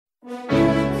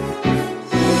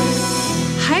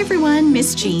everyone,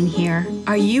 Miss Jean here.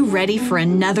 Are you ready for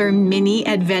another mini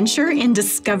adventure in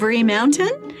Discovery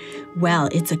Mountain? Well,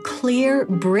 it's a clear,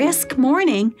 brisk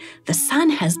morning. The sun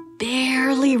has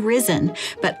barely risen,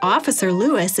 but Officer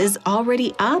Lewis is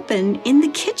already up and in the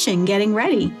kitchen getting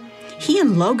ready. He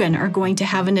and Logan are going to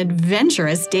have an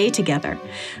adventurous day together.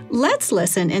 Let's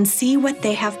listen and see what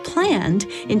they have planned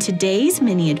in today's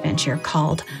mini adventure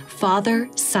called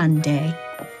Father-Son Day.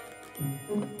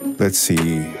 Let's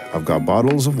see, I've got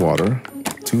bottles of water,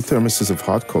 2 thermoses of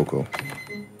hot cocoa.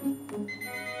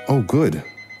 Oh, good.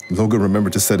 Logan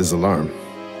remembered to set his alarm.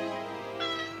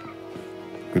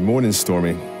 Good morning,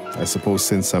 Stormy. I suppose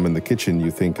since I'm in the kitchen,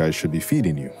 you think I should be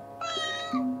feeding you.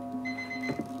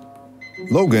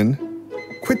 Logan,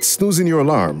 quit snoozing your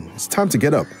alarm. It's time to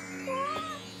get up.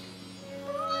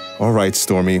 All right,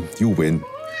 Stormy, you win.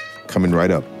 Coming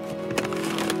right up.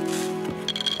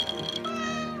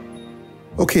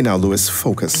 Okay, now, Lewis,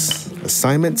 focus.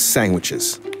 Assignment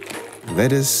sandwiches.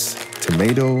 Lettuce,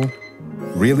 tomato.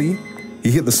 Really? He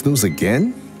hit the snooze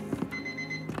again?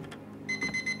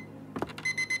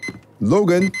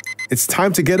 Logan, it's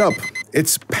time to get up.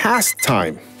 It's past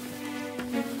time.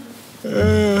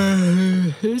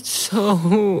 It's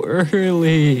so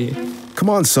early. Come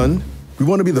on, son. We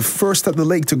want to be the first at the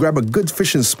lake to grab a good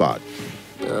fishing spot.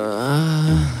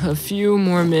 A few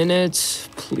more minutes,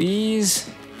 please.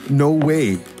 No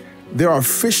way. There are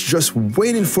fish just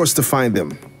waiting for us to find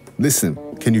them. Listen,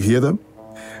 can you hear them?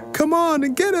 Come on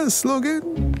and get us,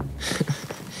 Logan.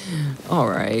 All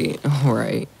right.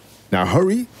 Now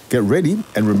hurry, get ready,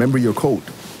 and remember your coat.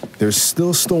 There's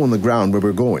still snow on the ground where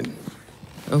we're going.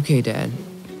 Okay, Dad.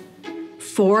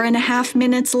 4.5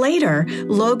 minutes later,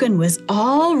 Logan was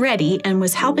all ready and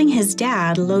was helping his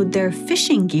dad load their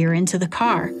fishing gear into the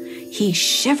car. He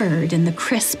shivered in the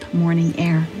crisp morning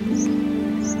air.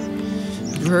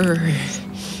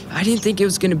 I didn't think it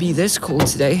was gonna be this cold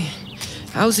today.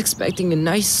 I was expecting a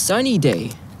nice sunny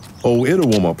day. Oh, it'll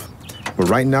warm up. But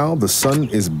right now, the sun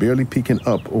is barely peeking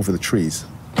up over the trees.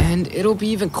 And it'll be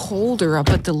even colder up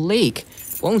at the lake,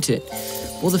 won't it?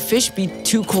 Will the fish be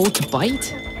too cold to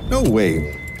bite? No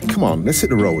way. Come on, let's hit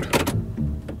the road.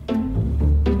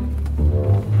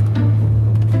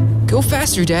 Go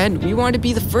faster, Dad. We want to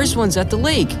be the first ones at the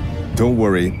lake. Don't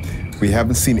worry. We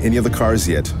haven't seen any of the cars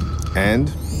yet.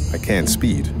 And I can't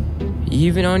speed.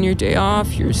 Even on your day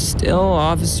off, you're still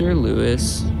Officer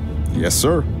Lewis. Yes,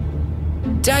 sir.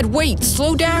 Dad, wait!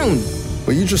 Slow down!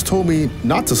 But you just told me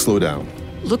not to slow down.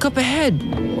 Look up ahead.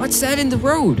 What's that in the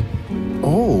road?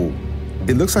 Oh,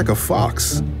 it looks like a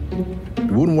fox.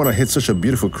 We wouldn't want to hit such a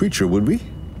beautiful creature, would we?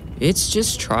 It's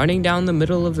just trotting down the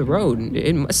middle of the road.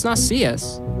 It must not see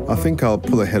us. I think I'll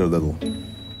pull ahead a little.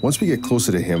 Once we get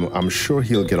closer to him, I'm sure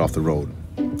he'll get off the road.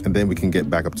 And then we can get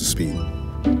back up to speed.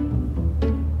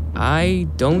 I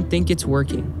don't think it's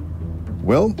working.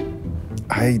 Well,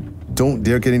 I don't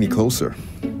dare get any closer.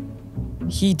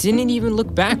 He didn't even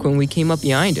look back when we came up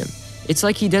behind him. It's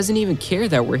like he doesn't even care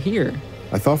that we're here.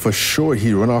 I thought for sure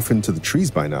he'd run off into the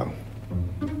trees by now.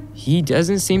 He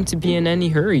doesn't seem to be in any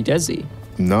hurry, does he?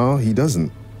 No, he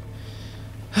doesn't.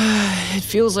 It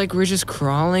feels like we're just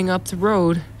crawling up the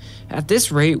road. At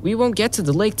this rate, we won't get to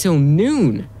the lake till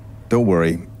noon. Don't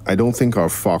worry. I don't think our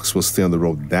fox will stay on the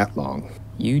road that long.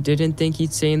 You didn't think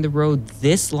he'd stay in the road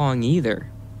this long either.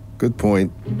 Good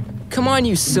point. Come on,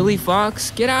 you silly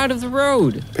fox. Get out of the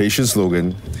road. Patience,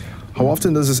 Logan. How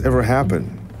often does this ever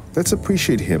happen? Let's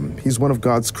appreciate him. He's one of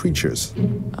God's creatures.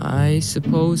 I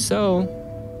suppose so.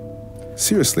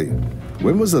 Seriously,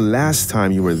 when was the last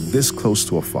time you were this close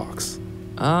to a fox?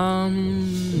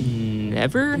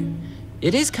 Never?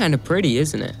 It is kind of pretty,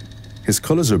 isn't it? His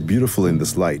colors are beautiful in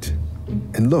this light.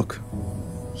 And look.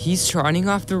 He's trotting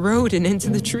off the road and into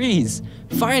the trees.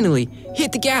 Finally,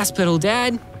 hit the gas pedal,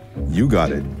 Dad. You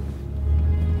got it.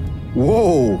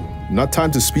 Whoa, not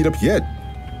time to speed up yet.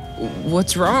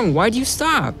 What's wrong? Why'd you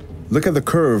stop? Look at the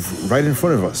curve right in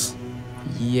front of us.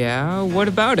 Yeah, what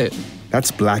about it?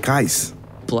 That's black ice.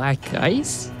 Black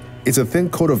ice? It's a thin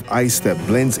coat of ice that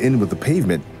blends in with the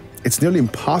pavement. It's nearly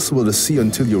impossible to see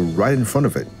until you're right in front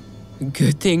of it.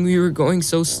 Good thing we were going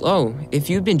so slow. If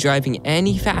you'd been driving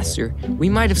any faster, we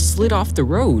might have slid off the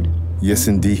road. Yes,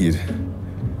 indeed.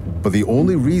 But the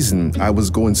only reason I was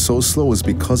going so slow is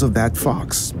because of that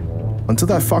fox. Until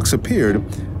that fox appeared,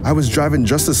 I was driving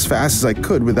just as fast as I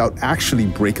could without actually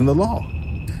breaking the law.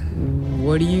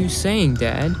 What are you saying,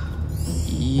 Dad?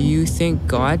 You think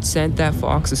God sent that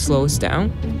fox to slow us down?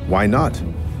 Why not?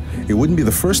 It wouldn't be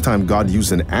the first time God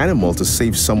used an animal to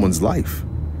save someone's life.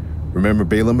 Remember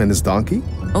Balaam and his donkey?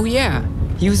 Oh yeah,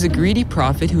 he was a greedy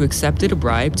prophet who accepted a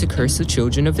bribe to curse the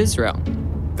children of Israel.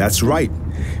 That's right.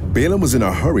 Balaam was in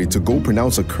a hurry to go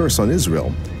pronounce a curse on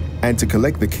Israel and to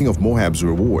collect the king of Moab's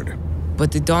reward.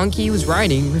 But the donkey he was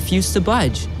riding refused to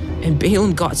budge, and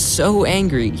Balaam got so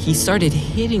angry he started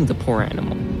hitting the poor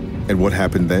animal. And what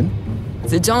happened then?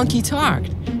 The donkey talked.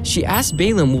 She asked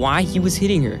Balaam why he was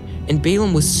hitting her, and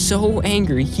Balaam was so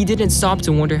angry he didn't stop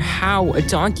to wonder how a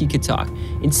donkey could talk.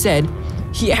 Instead,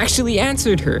 he actually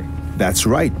answered her. That's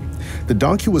right. The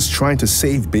donkey was trying to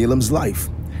save Balaam's life.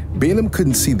 Balaam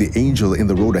couldn't see the angel in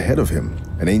the road ahead of him,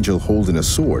 an angel holding a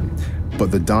sword, but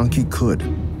the donkey could.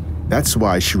 That's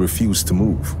why she refused to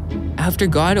move. After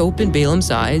God opened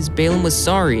Balaam's eyes, Balaam was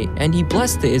sorry, and he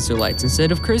blessed the Israelites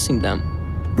instead of cursing them.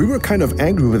 We were kind of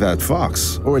angry with that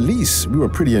fox, or at least we were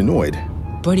pretty annoyed.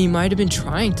 But he might have been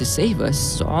trying to save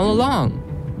us all along.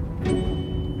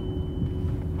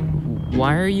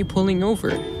 Why are you pulling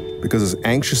over? Because as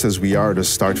anxious as we are to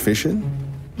start fishing,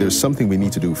 there's something we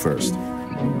need to do first.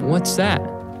 What's that?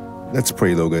 Let's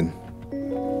pray, Logan.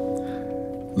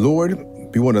 Lord,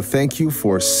 we want to thank you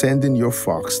for sending your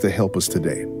fox to help us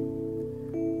today.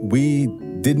 We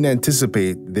didn't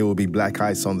anticipate there will be black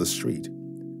ice on the street,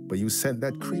 but you sent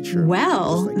that creature.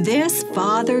 Well, this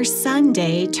Father's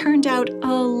Sunday turned out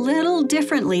a little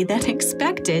differently than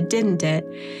expected, didn't it?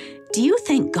 Do you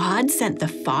think God sent the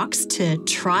fox to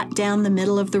trot down the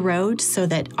middle of the road so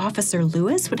that Officer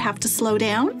Lewis would have to slow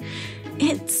down?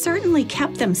 It certainly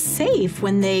kept them safe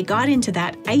when they got into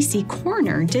that icy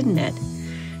corner, didn't it?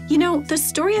 You know, the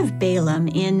story of Balaam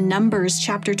in Numbers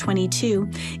chapter 22,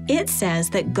 it says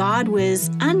that God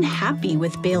was unhappy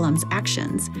with Balaam's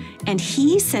actions, and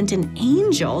he sent an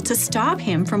angel to stop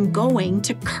him from going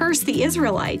to curse the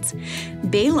Israelites.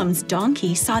 Balaam's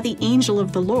donkey saw the angel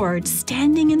of the Lord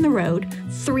standing in the road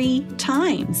 3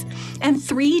 times, and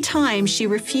 3 times she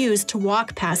refused to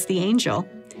walk past the angel.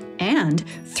 And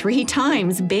 3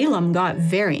 times Balaam got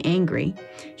very angry.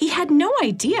 He had no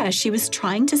idea she was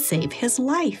trying to save his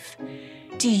life.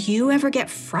 Do you ever get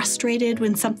frustrated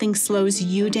when something slows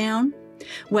you down?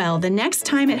 Well, the next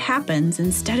time it happens,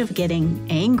 instead of getting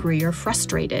angry or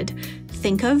frustrated,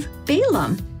 think of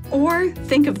Balaam. Or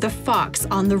think of the fox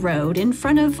on the road in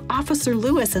front of Officer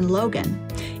Lewis and Logan.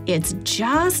 It's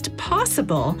just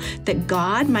possible that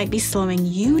God might be slowing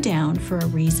you down for a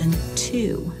reason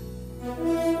too.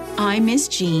 I'm Miss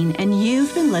Jean, and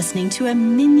you've been listening to a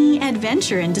mini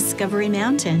adventure in Discovery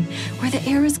Mountain, where the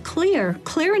air is clear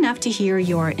enough to hear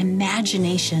your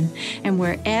imagination, and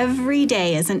where every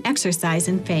day is an exercise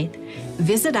in faith.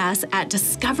 Visit us at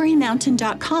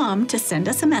discoverymountain.com to send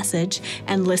us a message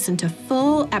and listen to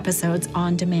full episodes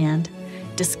on demand.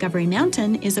 Discovery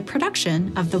Mountain is a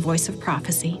production of The Voice of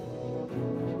Prophecy.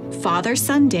 Father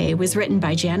Sunday was written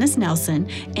by Janice Nelson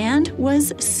and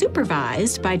was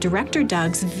supervised by Director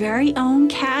Doug's very own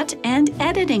cat and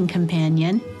editing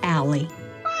companion, Allie.